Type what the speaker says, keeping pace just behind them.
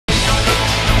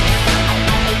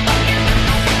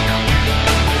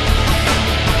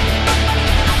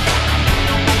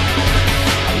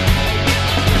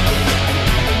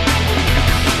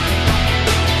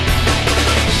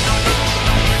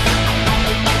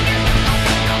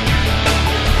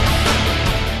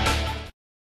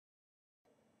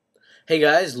Hey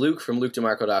guys, Luke from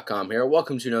LukeDeMarco.com here.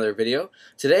 Welcome to another video.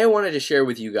 Today I wanted to share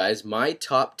with you guys my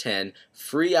top 10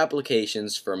 free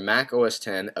applications for Mac OS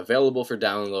X available for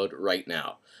download right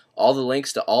now. All the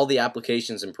links to all the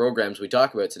applications and programs we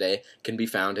talk about today can be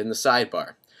found in the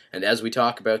sidebar. And as we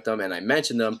talk about them and I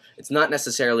mention them, it's not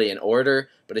necessarily in order,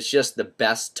 but it's just the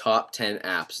best top 10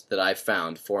 apps that I've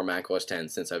found for Mac OS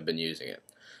X since I've been using it.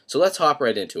 So let's hop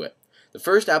right into it. The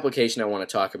first application I want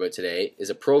to talk about today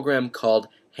is a program called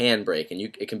Handbrake, and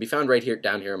it can be found right here,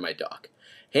 down here in my dock.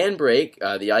 Handbrake,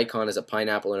 the icon is a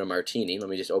pineapple and a martini, let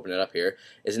me just open it up here,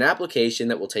 is an application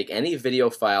that will take any video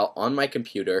file on my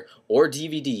computer or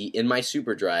DVD in my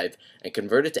SuperDrive and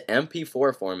convert it to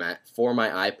MP4 format for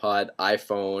my iPod,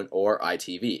 iPhone, or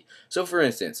iTV. So for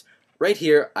instance, right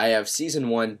here I have Season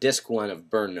 1, Disc 1 of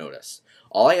Burn Notice.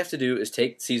 All I have to do is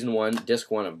take Season 1, Disc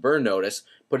 1 of Burn Notice,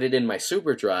 put it in my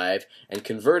SuperDrive, and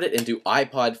convert it into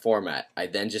iPod format. I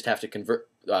then just have to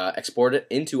export it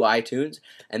into iTunes,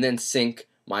 and then sync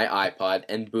my iPod,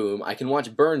 and boom, I can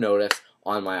watch Burn Notice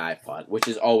on my iPod, which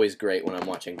is always great when I'm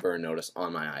watching Burn Notice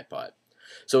on my iPod.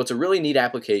 So it's a really neat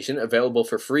application, available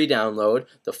for free download,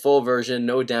 the full version,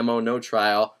 no demo, no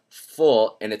trial,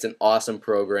 full, and it's an awesome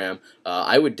program.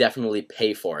 I would definitely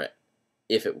pay for it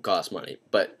if it costs money,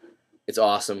 but it's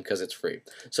awesome because it's free.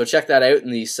 So check that out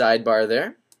in the sidebar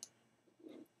there.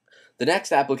 The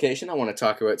next application I want to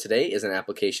talk about today is an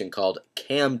application called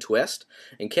CamTwist.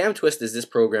 And CamTwist is this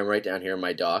program right down here in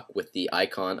my dock with the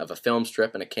icon of a film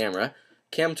strip and a camera.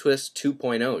 CamTwist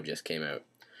 2.0 just came out.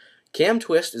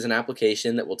 CamTwist is an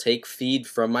application that will take feed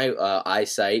from my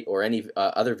iSight or any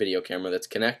other video camera that's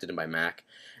connected to my Mac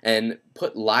and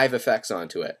put live effects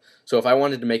onto it. So if I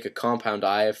wanted to make a compound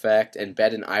eye effect,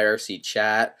 embed an IRC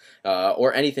chat,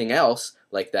 or anything else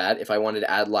like that, if I wanted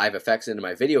to add live effects into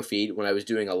my video feed when I was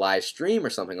doing a live stream or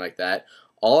something like that,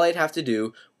 all I'd have to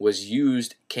do was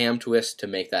use CamTwist to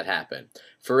make that happen.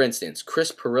 For instance,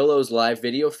 Chris Pirillo's live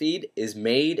video feed is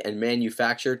made and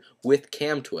manufactured with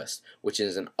CamTwist, which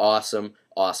is an awesome,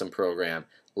 awesome program.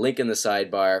 Link in the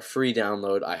sidebar, free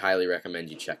download. I highly recommend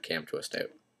you check CamTwist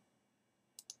out.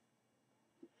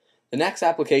 The next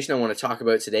application I want to talk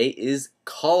about today is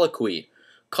Colloquy.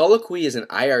 Colloquy is an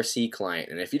IRC client,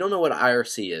 and if you don't know what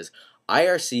IRC is,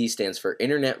 IRC stands for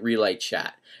Internet Relay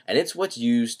Chat, and it's what's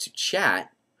used to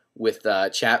chat with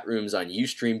chat rooms on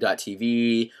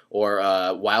Ustream.tv or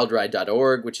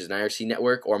wildride.org, which is an IRC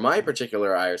network, or my particular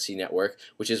IRC network,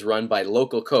 which is run by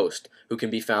Localcoast, who can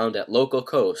be found at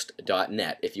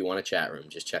localcoast.net. If you want a chat room,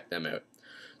 just check them out.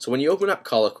 So when you open up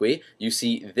Colloquy, you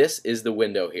see this is the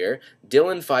window here.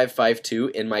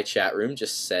 Dylan552 in my chat room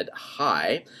just said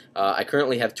hi. I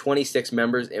currently have 26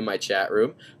 members in my chat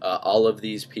room. All of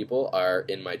these people are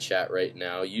in my chat right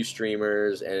now,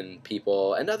 Ustreamers and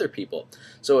people and other people.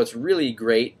 So it's really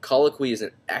great. Colloquy is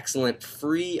an excellent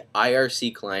free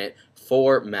IRC client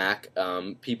for Mac.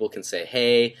 People can say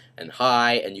hey and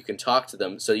hi, and you can talk to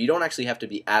them. So you don't actually have to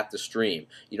be at the stream.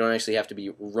 You don't actually have to be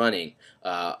running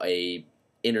a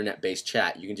internet-based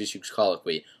chat. You can just use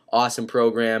Colloquy. Awesome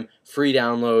program, free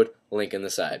download, link in the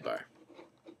sidebar.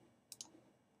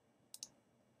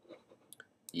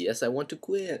 Yes, I want to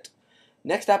quit.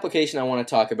 Next application I want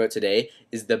to talk about today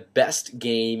is the best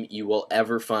game you will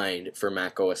ever find for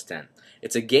Mac OS X.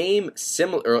 It's a game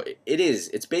similar,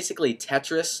 it's basically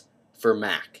Tetris for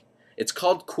Mac. It's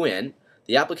called Quinn.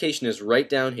 The application is right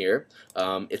down here.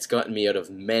 It's gotten me out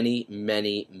of many,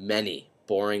 many, many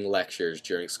boring lectures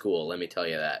during school, let me tell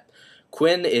you that.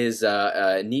 Quinn is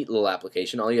a neat little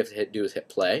application. All you have to do is hit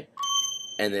play,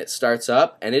 and it starts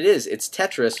up, and it's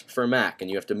Tetris for Mac,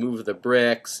 and you have to move the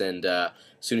bricks, and as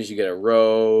soon as you get a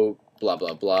row, blah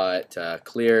blah blah, it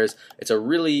clears. It's a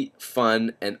really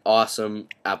fun and awesome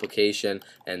application,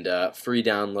 and free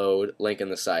download, link in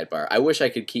the sidebar. I wish I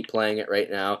could keep playing it right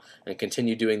now and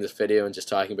continue doing this video and just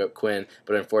talking about Quinn,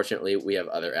 but unfortunately we have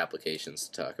other applications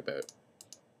to talk about.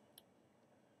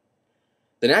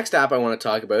 The next app I want to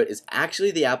talk about is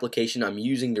actually the application I'm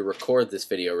using to record this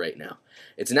video right now.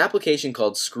 It's an application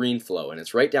called ScreenFlow, and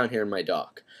it's right down here in my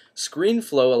dock.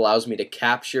 ScreenFlow allows me to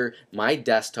capture my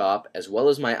desktop as well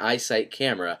as my iSight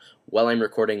camera while I'm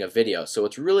recording a video. So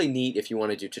it's really neat if you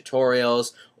want to do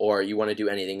tutorials or you want to do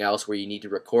anything else where you need to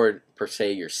record, per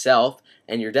se, yourself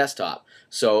and your desktop.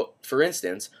 So, for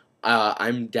instance,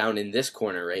 I'm down in this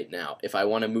corner right now. If I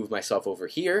want to move myself over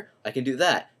here, I can do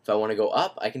that. If I want to go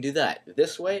up, I can do that.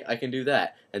 This way, I can do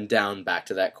that. And down back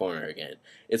to that corner again.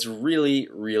 It's really,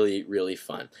 really, really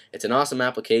fun. It's an awesome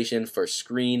application for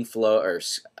screen flow, or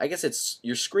I guess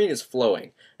your screen is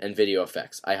flowing and video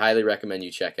effects. I highly recommend you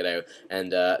check it out.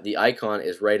 And the icon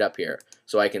is right up here.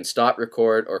 So I can stop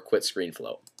record or quit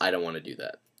ScreenFlow. I don't want to do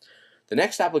that. The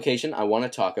next application I want to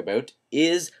talk about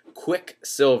is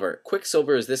Quicksilver.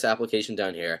 Quicksilver is this application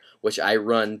down here, which I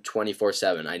run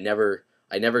 24/7. I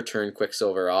never turn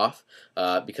Quicksilver off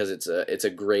because it's a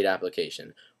great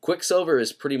application. Quicksilver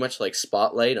is pretty much like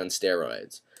Spotlight on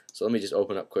steroids. So let me just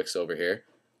open up Quicksilver here.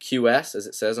 QS, as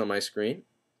it says on my screen.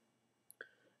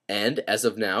 And as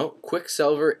of now,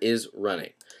 Quicksilver is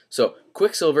running. So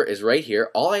Quicksilver is right here.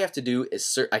 All I have to do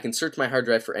is I can search my hard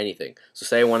drive for anything. So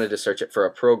say I wanted to search it for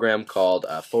a program called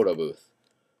Photo Booth.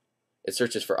 It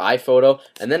searches for iPhoto,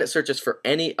 and then it searches for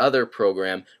any other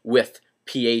program with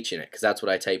PH in it, because that's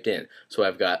what I typed in. So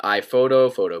I've got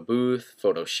iPhoto, Photo Booth,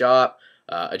 Photoshop,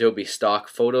 Adobe Stock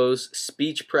Photos,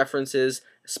 Speech Preferences,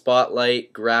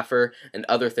 Spotlight, Grapher, and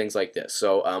other things like this.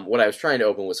 So what I was trying to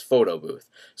open was Photo Booth.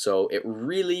 So it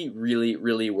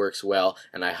really works well,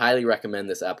 and I highly recommend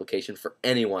this application for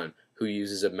anyone who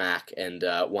uses a Mac and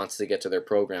wants to get to their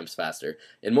programs faster.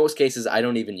 In most cases, I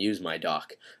don't even use my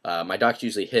dock. My dock's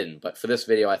usually hidden, but for this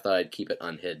video, I thought I'd keep it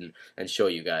unhidden and show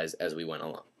you guys as we went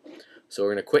along. So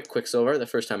we're going to quit Quicksilver, the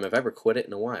first time I've ever quit it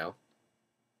in a while.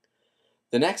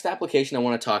 The next application I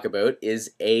want to talk about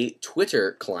is a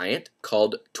Twitter client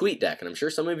called TweetDeck, and I'm sure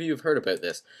some of you have heard about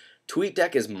this.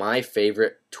 TweetDeck is my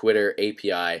favorite Twitter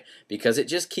API because it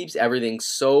just keeps everything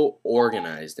so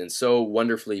organized and so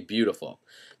wonderfully beautiful.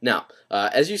 Now,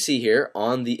 as you see here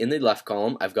in the left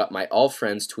column, I've got my all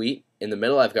friends tweet. In the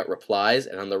middle, I've got replies,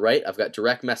 and on the right, I've got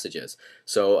direct messages.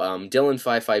 So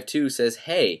Dylan552 says,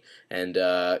 "Hey," and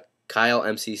Kyle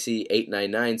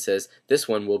MCC899 says, "This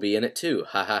one will be in it too,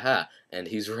 ha ha ha," and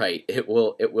he's right, it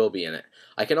will be in it.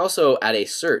 I can also add a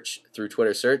search through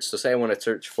Twitter search. So say I want to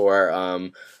search for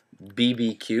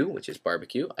BBQ, which is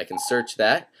barbecue. I can search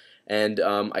that, and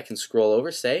I can scroll over,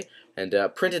 say, and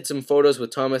printed some photos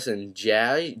with Thomas and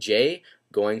Jay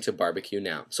going to barbecue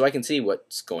now. So I can see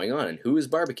what's going on and who is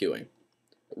barbecuing.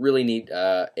 Really neat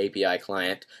API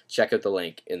client. Check out the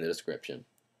link in the description.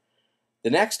 The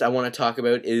next I want to talk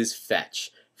about is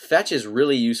Fetch. Fetch is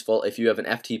really useful if you have an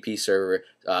FTP server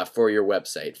for your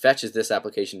website. Fetch is this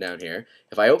application down here.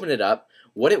 If I open it up,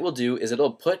 what it will do is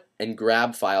it'll put and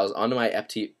grab files onto my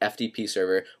FTP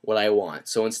server what I want.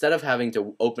 So instead of having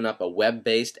to open up a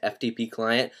web-based FTP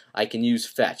client, I can use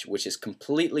Fetch, which is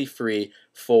completely free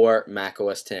for Mac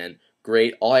OS X.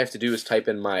 Great. All I have to do is type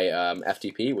in my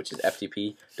FTP, which is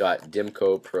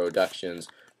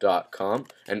ftp.dimcoproductions.com,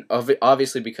 and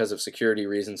obviously because of security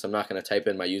reasons I'm not going to type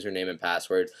in my username and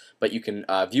password, but you can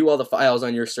view all the files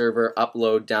on your server,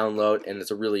 upload, download, and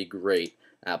it's a really great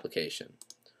application.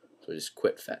 So just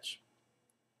quit Fetch.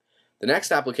 The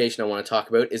next application I want to talk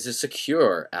about is a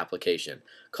secure application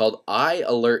called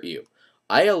iAlertU.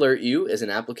 iAlertU is an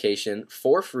application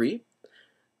for free,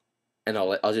 and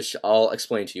I'll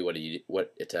explain to you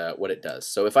what it does.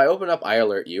 So if I open up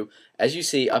iAlertU, as you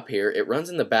see up here, it runs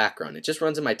in the background. It just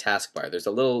runs in my taskbar. There's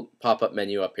a little pop-up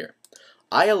menu up here.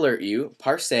 iAlertU,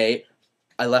 par se,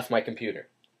 I left my computer.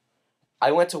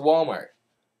 I went to Walmart,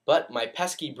 but my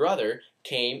pesky brother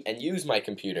came and used my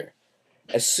computer.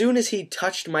 As soon as he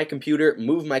touched my computer,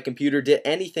 moved my computer, did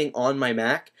anything on my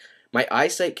Mac, my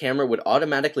iSight camera would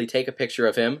automatically take a picture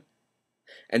of him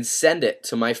and send it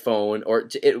to my phone, or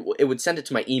it would send it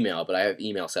to my email, but I have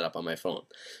email set up on my phone.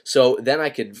 So then I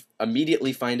could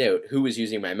immediately find out who was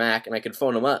using my Mac, and I could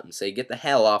phone them up and say, "Get the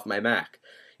hell off my Mac."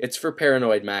 It's for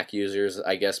paranoid Mac users,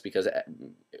 I guess, because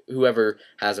whoever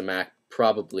has a Mac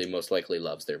probably most likely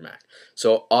loves their Mac.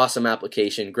 So awesome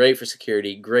application, great for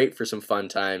security, great for some fun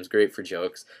times, great for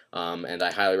jokes, and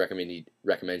I highly recommend you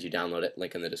download it,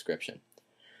 link in the description.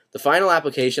 The final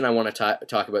application I want to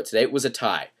talk about today was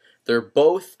Atai. They're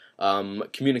both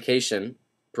communication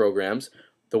programs.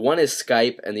 The one is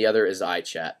Skype and the other is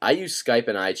iChat. I use Skype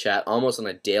and iChat almost on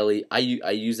a daily, I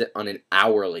use it on an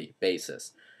hourly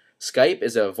basis. Skype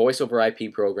is a voice over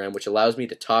IP program which allows me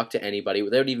to talk to anybody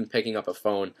without even picking up a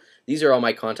phone. These are all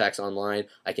my contacts online.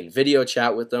 I can video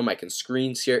chat with them, I can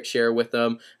screen share with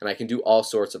them, and I can do all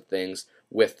sorts of things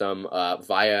with them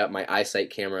via my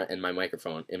iSight camera and my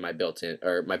microphone in my built-in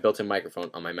microphone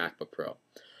on my MacBook Pro.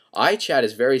 iChat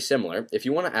is very similar. If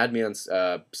you want to add me on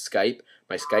Skype,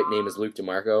 my Skype name is Luke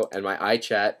DeMarco, and my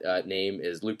iChat name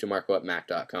is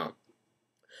lukedemarco@mac.com.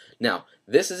 Now,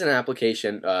 this is an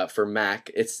application for Mac.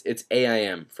 It's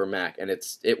AIM for Mac, and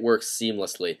it works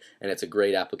seamlessly, and it's a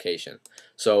great application.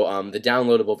 So the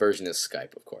downloadable version is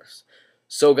Skype, of course.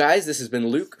 So guys, this has been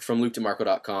Luke from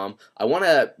lukedemarco.com. I want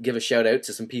to give a shout out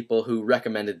to some people who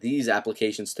recommended these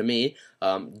applications to me.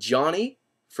 Johnny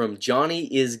from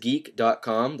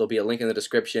johnnyisgeek.com. There'll be a link in the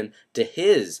description to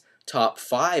his top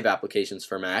 5 applications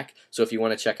for Mac. So if you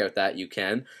want to check out that, you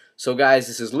can. So guys,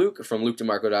 this is Luke from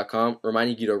lukedemarco.com,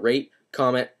 reminding you to rate,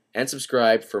 comment, and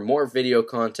subscribe for more video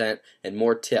content and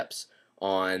more tips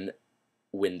on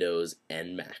Windows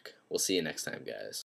and Mac. We'll see you next time, guys.